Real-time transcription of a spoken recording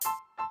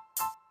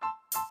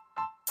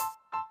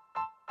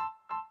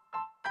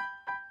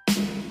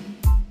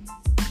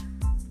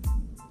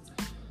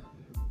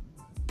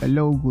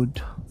Hello,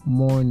 good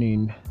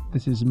morning.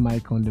 This is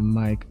Mike on the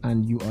mic,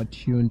 and you are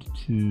tuned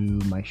to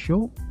my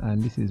show.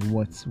 And this is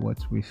What's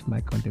with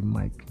Mike on the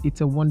mic.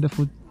 It's a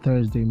wonderful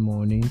Thursday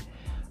morning,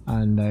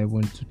 and I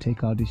want to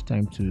take out this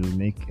time to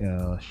make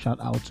a shout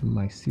out to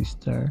my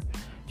sister.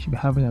 She'll be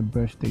having her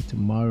birthday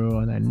tomorrow,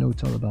 and I know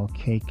it's all about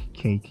cake,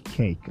 cake,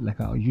 cake. Like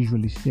I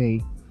usually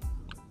say,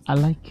 I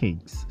like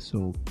cakes,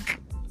 so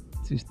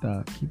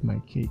sister, keep my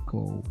cake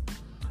cold.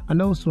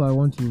 And also, I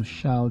want to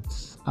shout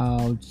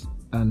out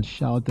and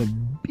shout a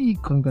big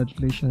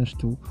congratulations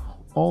to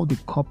all the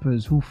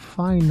coppers who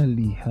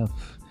finally have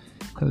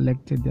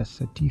collected their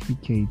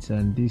certificates,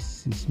 and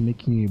this is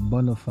making you a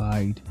bona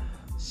fide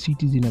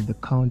citizen of the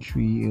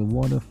country, a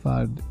bona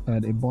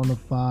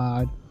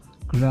fide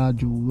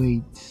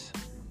graduate,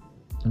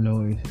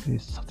 a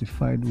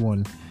certified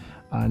one.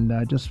 And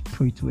I just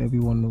pray to every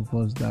one of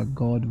us that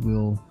God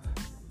will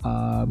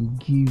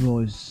give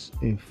us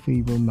a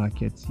favor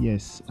market.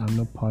 Yes, I'm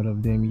not part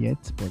of them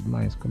yet, but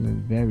mine is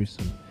coming very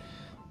soon.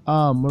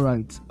 All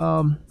right.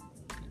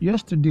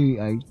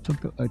 Yesterday I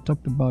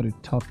talked about a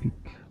topic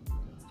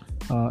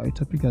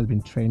that's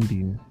been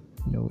trending,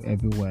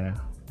 everywhere,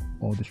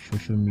 all the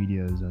social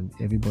medias, and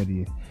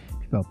everybody.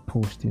 People are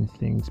posting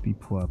things.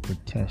 People are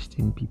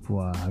protesting. People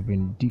are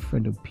having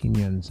different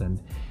opinions,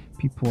 and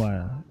people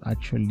are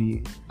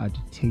actually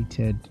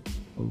agitated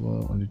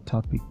on the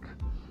topic.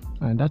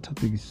 And that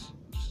topic is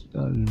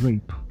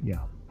rape.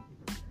 Yeah,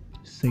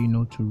 say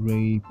no to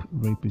rape.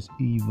 Rape is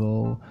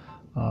evil.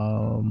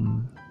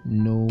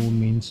 No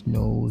means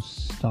no.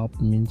 Stop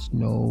means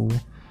no.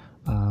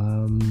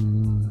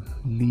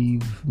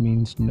 Leave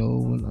means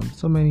no.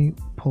 So many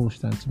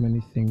posts and so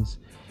many things.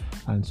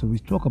 And so we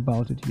talked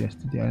about it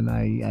yesterday, and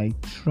I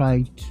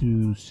tried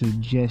to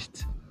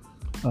suggest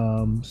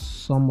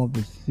some of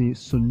the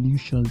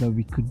solutions that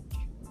we could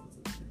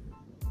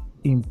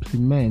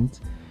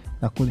implement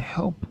that could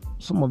help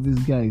some of these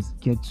guys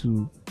get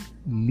to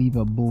live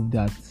above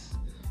that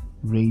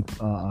rape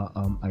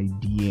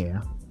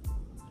idea.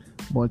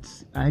 But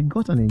I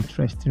got an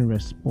interesting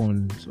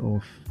response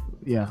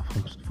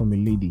from a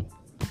lady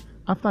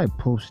after I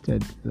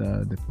posted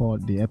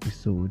the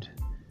episode.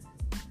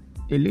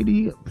 A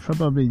lady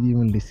probably didn't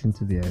even listen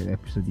to the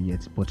episode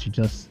yet, but she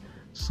just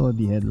saw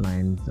the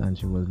headlines and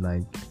she was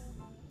like,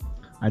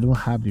 "I don't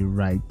have the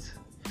right."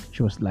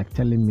 She was like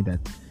telling me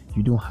that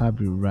you don't have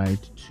the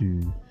right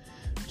to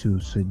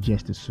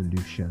suggest a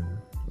solution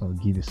or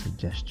give a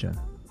suggestion.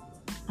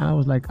 And I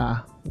was like,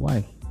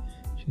 why?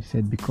 She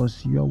said,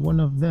 because you are one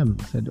of them.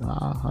 I said,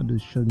 how do you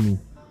show me?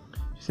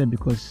 She said,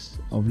 because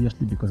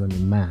I'm a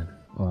man,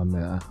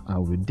 or I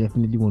would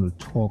definitely want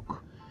to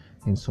talk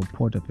in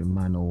support of a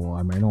man, or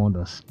I might not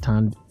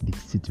understand the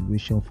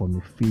situation from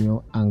a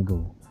female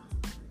angle.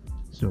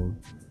 So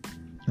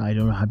I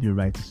don't have the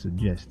right to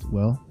suggest.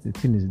 Well, the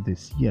thing is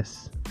this: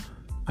 yes,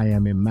 I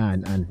am a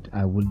man, and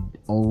I would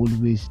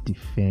always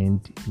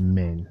defend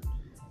men.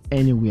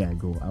 Anywhere I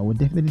go, I will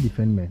definitely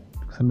defend men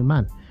because I'm a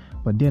man.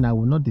 But then I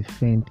will not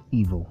defend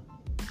evil.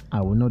 I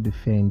will not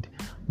defend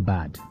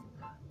bad.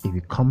 If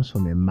it comes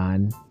from a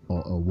man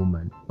or a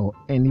woman or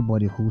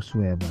anybody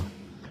whosoever,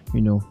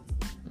 you know,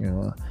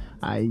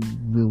 I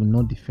will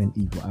not defend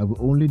evil. I will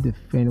only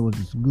defend what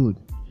is good.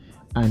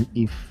 And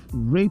if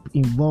rape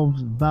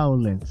involves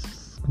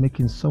violence,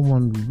 making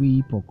someone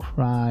weep or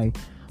cry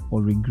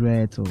or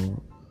regret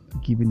or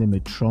giving them a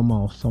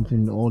trauma or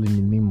something, all in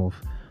the name of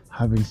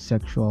having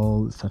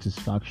sexual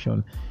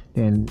satisfaction,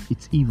 then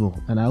it's evil,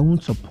 and I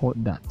won't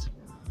support that.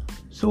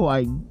 So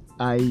I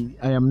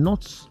am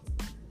not.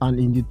 And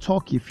in the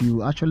talk, if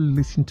you actually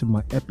listen to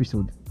my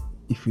episode,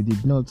 if you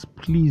did not,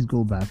 please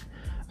go back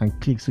and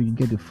click so you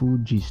get the full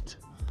gist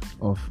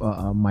of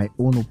my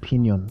own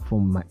opinion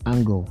from my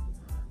angle.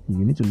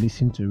 You need to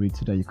listen to it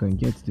so that you can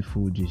get the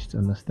full gist,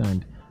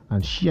 understand,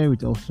 and share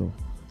it also.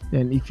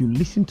 Then if you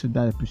listen to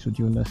that episode,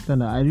 you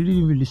understand that I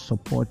really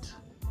support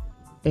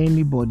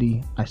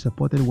anybody. I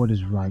supported what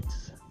is right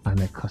and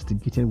I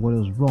castigated what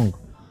was wrong.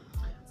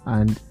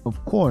 And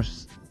of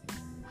course,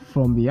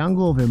 from the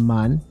angle of a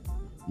man,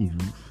 if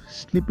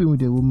sleeping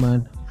with a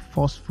woman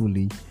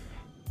forcefully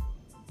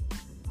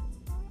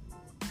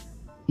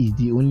is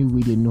the only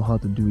way they know how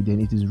to do it, then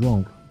it is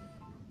wrong.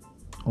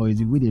 Or is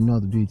the way they know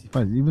how to do it. In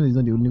fact, even though it's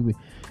not the only way,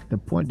 the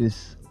point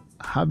is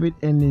having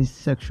any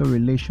sexual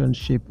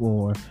relationship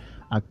or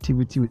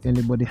activity with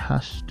anybody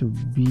has to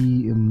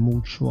be a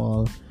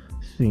mutual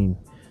thing.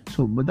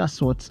 So, but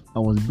that's what I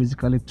was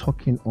basically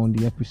talking on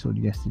the episode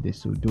yesterday.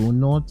 So do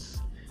not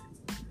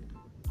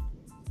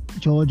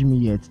judge me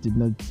yet, did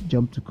not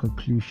jump to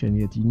conclusion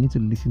yet. You need to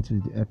listen to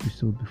the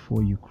episode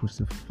before you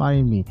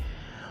crucify me.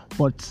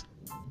 But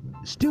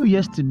still,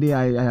 yesterday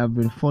I have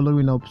been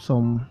following up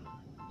some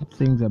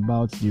things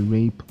about the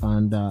rape,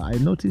 and I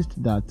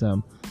noticed that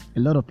a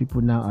lot of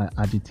people now are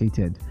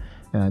agitated.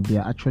 They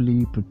are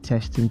actually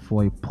protesting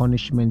for a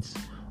punishment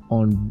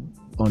on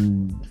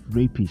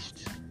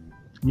rapists.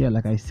 Yeah,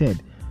 like I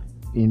said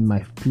in my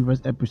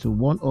previous episode,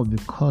 one of the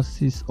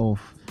causes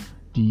of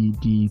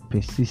the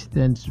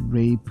persistent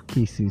rape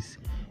cases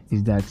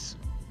is that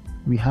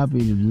we have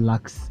a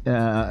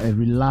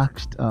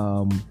relaxed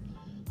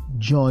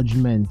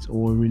judgment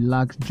or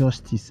relaxed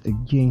justice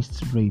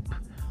against rape.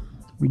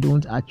 We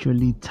don't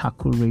actually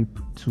tackle rape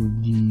to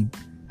the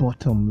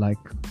bottom, like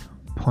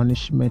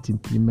punishment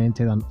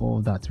implemented and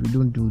all that. We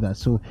don't do that.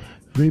 So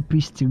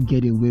rapists still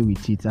get away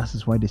with it. That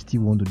is why they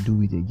still want to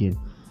do it again.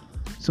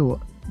 So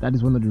that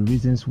is one of the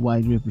reasons why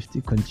rape is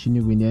still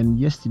continuing. And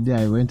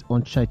yesterday I went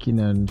on checking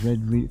and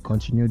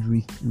continued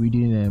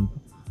reading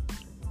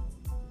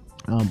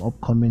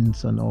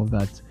upcomings and all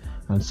that.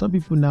 And some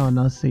people now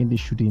are saying they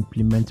should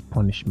implement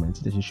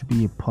punishment. There should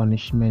be a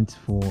punishment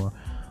for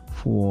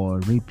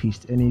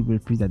rapists. Any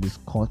rapist that is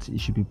caught, it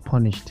should be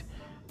punished,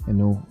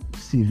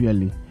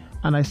 severely.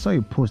 And I saw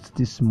a post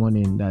this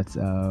morning that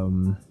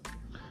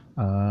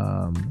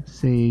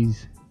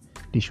says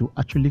they should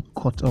actually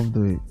cut off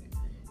the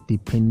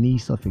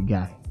penis of a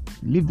guy.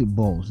 Leave the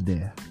balls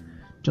there.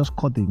 Just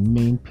cut the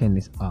main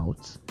penis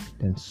out,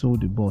 then sew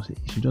the balls. It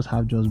should just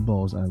have just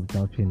balls and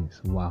without penis.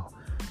 Wow.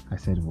 I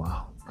said,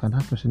 wow. Can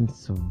that person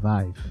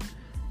survive?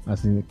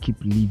 As in, keep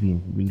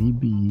living? Will he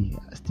be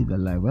still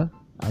alive? Well,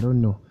 I don't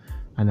know,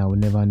 and I will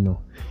never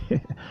know.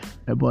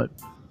 But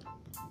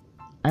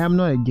I am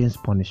not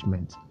against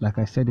punishment. Like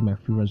I said in my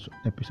previous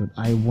episode,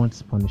 I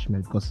want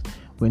punishment, because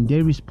when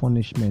there is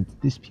punishment,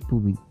 these people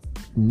will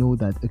know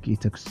that, okay,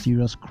 it's a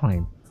serious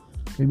crime.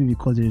 Maybe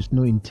because there is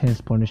no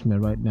intense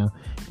punishment right now,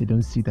 they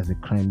don't see it as a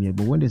crime yet.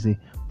 But when there's a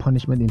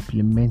punishment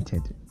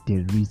implemented,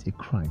 there is a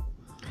crime.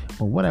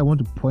 But what I want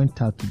to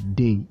point out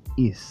today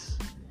is,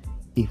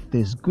 if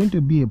there's going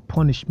to be a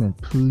punishment,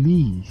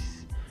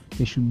 please,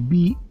 there should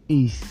be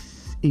a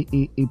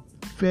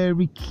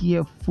very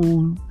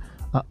careful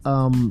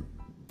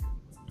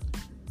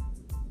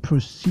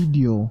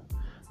procedure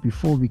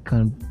before we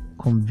can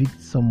convict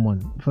someone,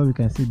 before we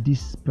can say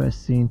this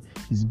person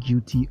is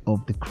guilty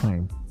of the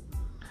crime.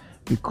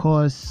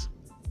 Because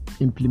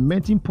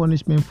implementing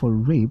punishment for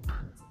rape,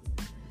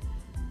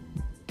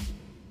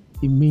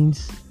 it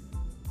means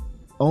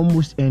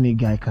almost any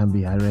guy can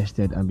be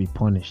arrested and be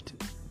punished.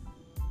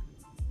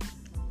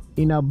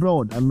 In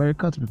abroad,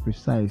 America to be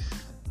precise,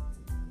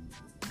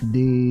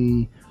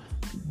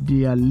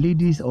 their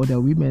ladies or their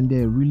women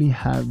there really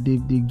have they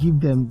give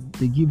them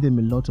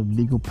a lot of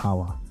legal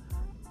power.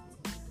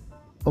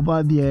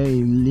 Over there,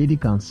 a lady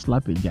can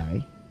slap a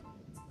guy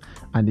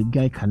and the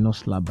guy cannot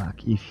slap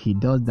back. If he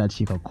does that,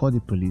 she can call the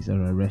police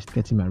and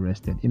get him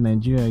arrested. In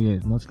Nigeria, yeah,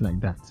 it's nothing like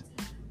that.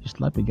 You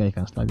slap a guy, he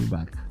can slap you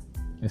back.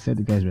 I said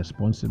the guy is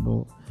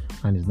responsible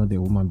and is not a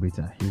woman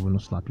beater. He will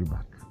not slap you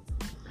back.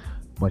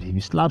 But if he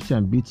slaps you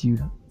and beats you,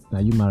 now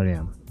you marry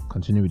him.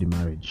 Continue with the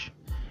marriage.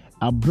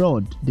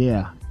 Abroad,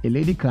 there, a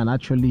lady can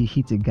actually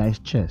hit a guy's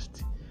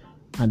chest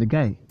and the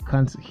guy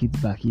can't hit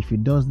back. If he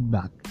does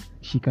back,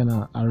 she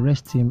can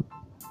arrest him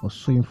or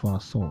sue him for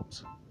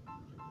assault.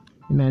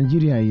 In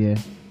Nigeria, yeah,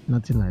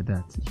 nothing like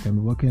that. You can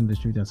be walking in the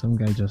street and some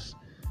guy just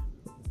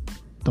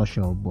touch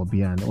your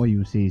bobby and all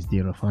you say is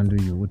they refund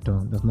you.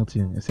 There's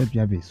nothing except you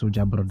have a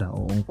soldier brother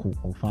or uncle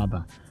or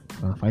father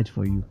who can fight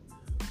for you.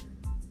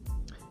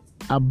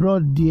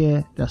 Abroad,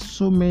 there's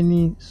so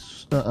many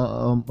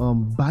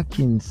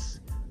backings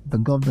the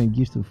government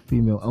gives to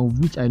female, and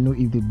which I know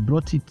if they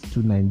brought it to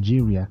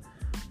Nigeria,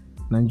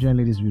 Nigerian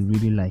ladies will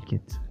really like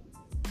it.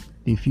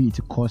 They feel it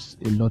causes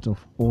a lot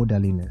of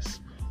orderliness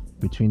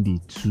between the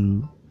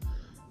two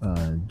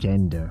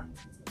gender.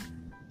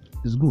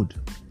 It's good.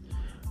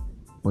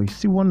 But you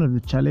see, one of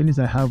the challenges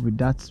I have with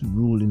that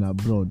rule in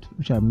abroad,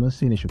 which I'm not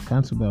saying they should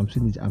cancel, but I'm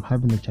saying I'm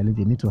having a challenge,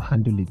 they need to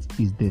handle it,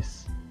 is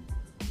this.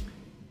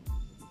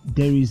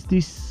 There is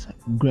this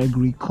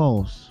Gregory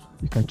Coles.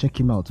 You can check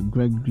him out.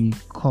 Gregory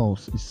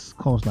Coles. It's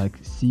Coles like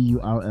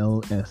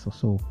C-U-R-L-S or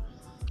so.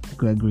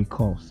 Gregory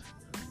Coles.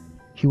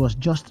 He was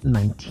just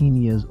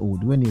 19 years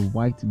old when a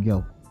white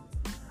girl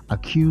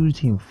accused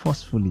him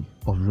forcefully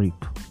of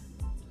rape.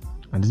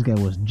 And this guy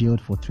was jailed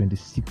for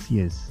 26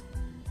 years.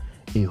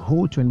 A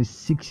whole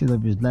 26 years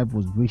of his life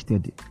was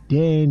wasted.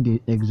 Then they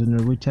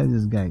exonerated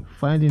this guy,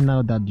 finding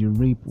out that the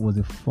rape was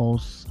a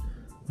false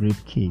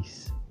rape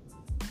case.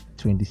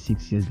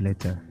 26 years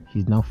later,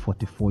 he's now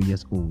 44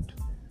 years old.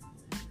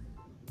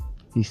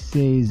 He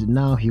says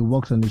now he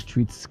walks on the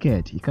street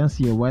scared. He can't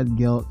see a white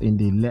girl in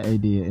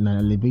an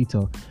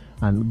elevator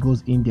and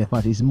goes in there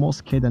fast. He's more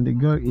scared than the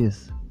girl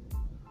is.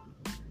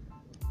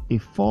 A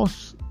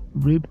false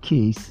rape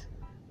case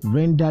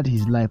rendered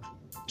his life,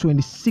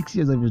 26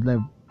 years of his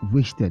life,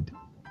 wasted.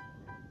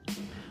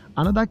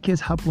 Another case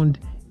happened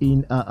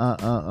in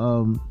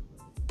I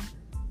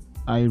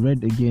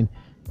read again,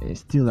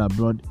 still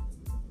abroad.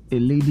 A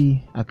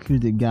lady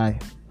accused a guy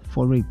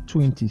for rape.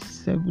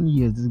 27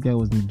 years this guy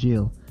was in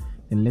jail,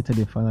 and later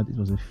they found out it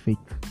was a fake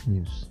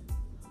news.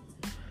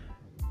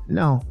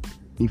 Now,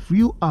 if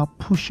you are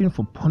pushing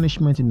for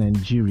punishment in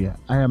Nigeria,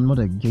 I am not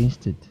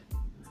against it.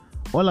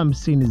 All I'm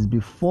saying is,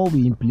 before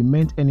we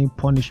implement any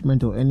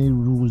punishment or any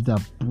rules that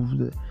prove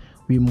that,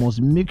 we must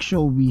make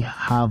sure we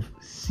have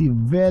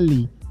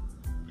severely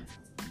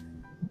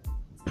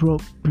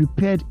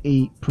prepared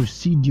a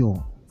procedure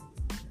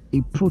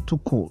a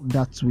protocol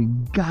that will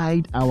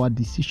guide our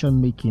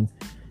decision making,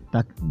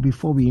 that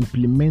before we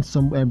implement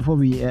before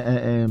we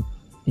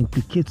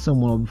implicate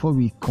someone, or before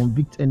we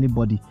convict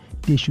anybody,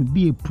 there should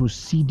be a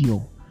procedure.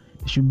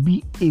 There should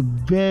be a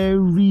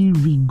very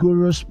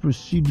rigorous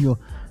procedure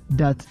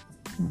that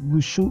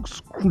we should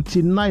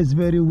scrutinize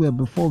very well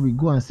before we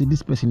go and say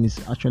this person is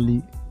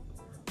actually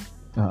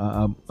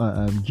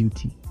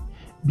guilty.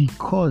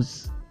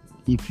 Because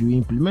if you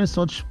implement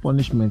such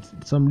punishment,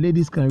 some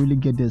ladies can really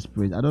get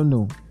desperate. I don't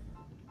know.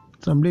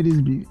 Some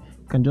ladies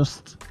can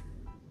just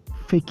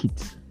fake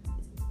it.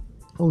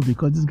 Oh,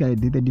 because this guy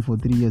dated you for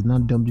 3 years, now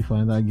dumped you for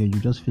another girl, you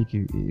just fake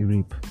a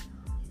rape.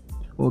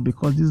 Or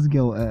because this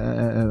girl,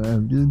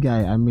 this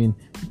guy,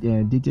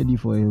 dated you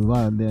for a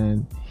while,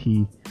 then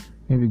he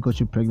maybe got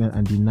you pregnant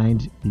and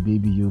denied the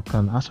baby, you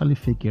can actually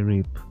fake a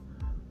rape.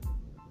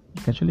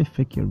 You can actually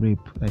fake a rape,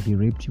 like he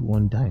raped you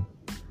one time.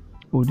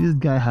 Oh, this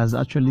guy has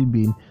actually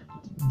been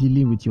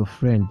dealing with your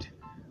friend,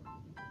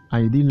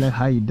 and you didn't like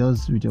how he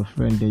does with your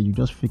friend, then you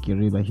just fake a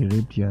rape, like he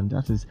raped you. And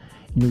that is,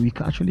 we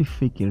can actually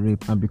fake a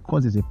rape, and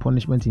because there's a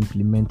punishment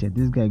implemented,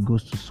 this guy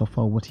goes to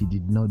suffer what he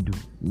did not do.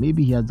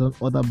 Maybe he has done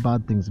other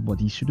bad things,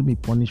 but he shouldn't be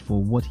punished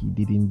for what he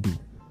didn't do.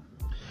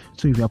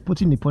 So if you are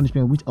putting a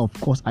punishment, which of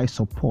course I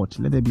support,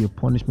 let there be a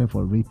punishment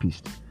for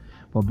rapists.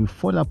 But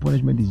before that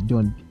punishment is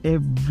done,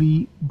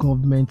 every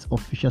government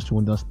official should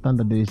understand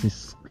that there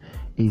is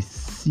a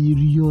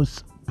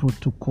serious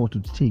protocol to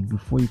take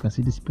before you can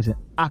say this person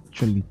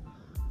actually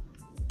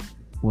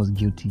was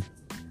guilty.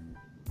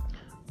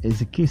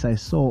 It's a case I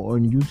saw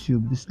on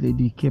YouTube. This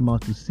lady came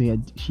out to say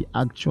she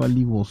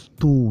actually was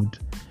told.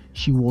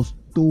 She was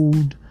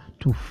told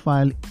to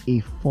file a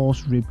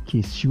false rape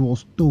case. She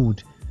was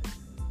told.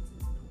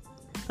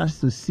 That's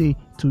to say,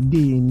 today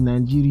in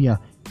Nigeria,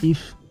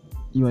 if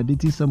you are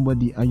dating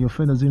somebody and your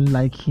friend doesn't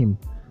like him,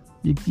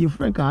 your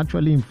friend can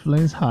actually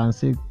influence her and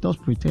say,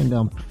 just pretend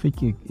I'm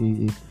fake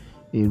a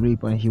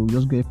rape, and he will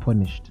just get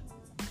punished.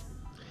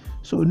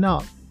 So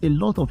now a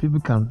lot of people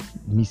can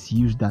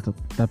misuse that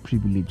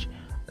privilege.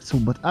 So,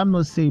 but I'm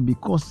not saying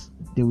because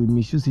they will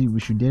misuse it,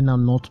 we should then now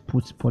not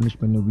put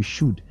punishment. No, we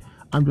should.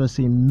 I'm just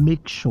saying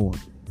make sure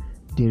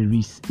there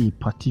is a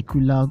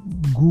particular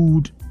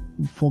good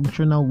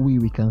functional way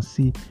we can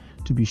see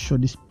to be sure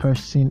this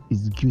person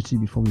is guilty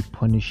before we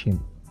punish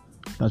him.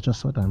 That's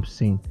just what I'm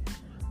saying.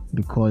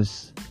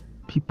 Because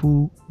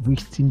people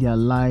wasting their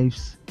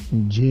lives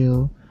in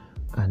jail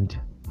and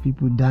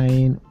people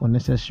dying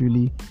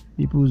unnecessarily,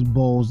 people's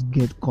balls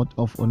get cut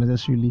off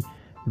unnecessarily,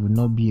 it will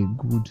not be a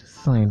good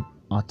sign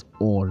at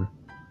all. There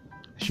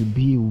should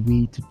be a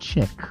way to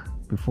check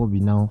before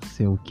we now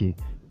say, okay,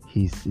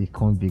 he's a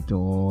convict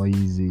or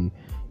he's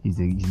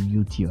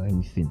guilty or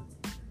anything.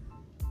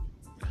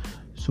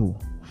 So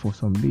for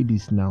some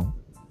ladies now,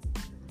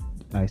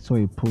 I saw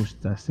a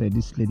post that said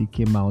this lady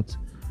came out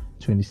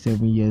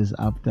 27 years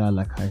after,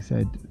 like I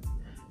said,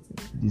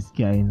 this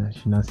guy,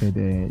 she now said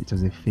it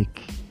was a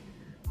fake.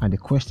 And the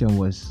question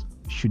was,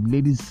 should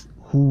ladies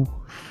who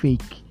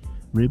fake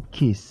rape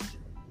case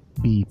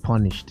be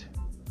punished?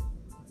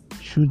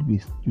 Should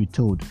be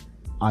told?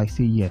 I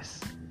say yes,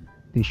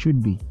 they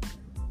should be.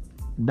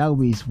 That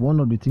way is one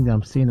of the things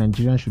I'm saying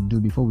Nigerians should do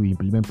before we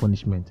implement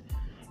punishment.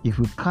 If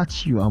we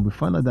catch you and we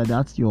find out that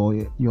that's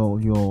your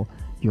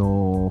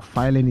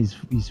filing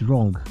is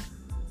wrong,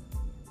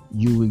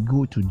 you will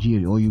go to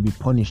jail or you'll be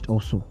punished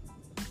also.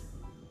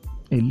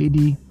 A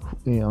lady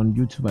on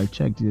YouTube, I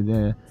checked,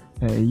 a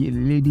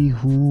lady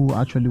who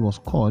actually was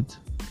caught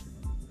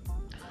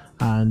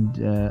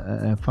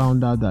and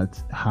found out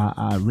that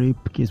her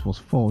rape case was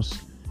false.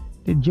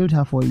 They jailed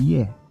her for a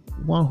year.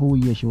 1 whole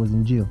year she was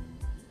in jail.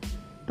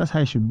 That's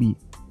how it should be.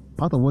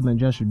 Part of what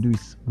Nigeria should do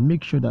is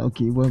make sure that,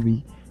 okay, when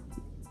we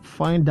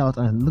find out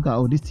and look at,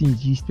 oh, this thing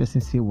this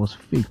person said was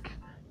fake,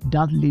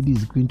 that lady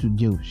is going to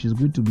jail. She's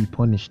going to be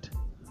punished.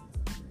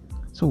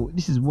 So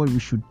this is what we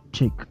should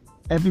check.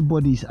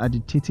 Everybody is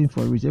agitating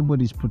for it.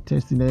 Everybody is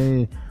protesting.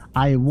 Hey,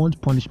 I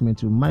want punishment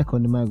too. Mike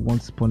on the mic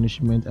wants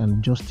punishment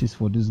and justice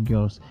for these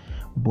girls.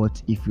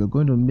 But if you're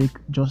going to make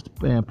just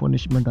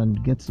punishment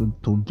and get to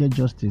get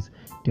justice,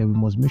 then we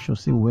must make sure,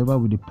 say, whoever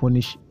will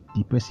punish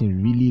the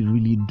person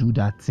really do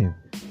that thing.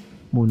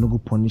 We'll not go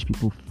punish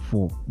people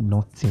for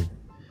nothing.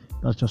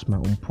 That's just my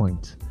own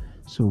point.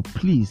 So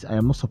please, I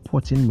am not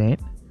supporting men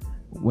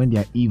when they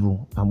are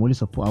evil. I will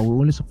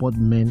only support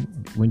men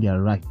when they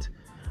are right,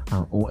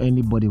 or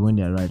anybody when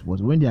they are right.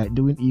 But when they are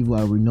doing evil,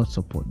 I will not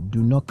support.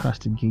 Do not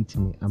castigate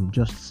me. I'm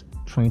just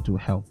trying to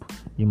help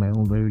in my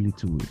own very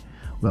little way.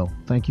 Well,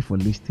 thank you for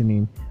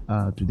listening.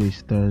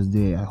 Today's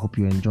Thursday. I hope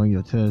you enjoy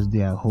your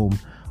Thursday at home.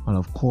 And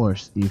of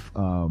course, if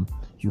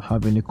you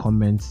have any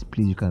comments,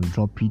 please, you can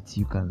drop it.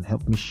 You can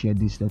help me share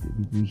this, let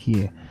people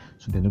hear,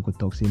 so they don't go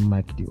talk, say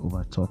Mike the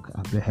over talk.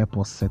 They help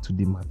us settle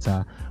the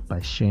matter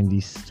by sharing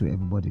this to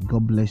everybody.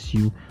 God bless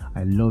you.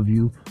 I love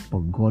you, but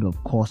God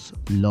of course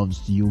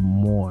loves you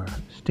more.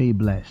 Stay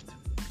blessed.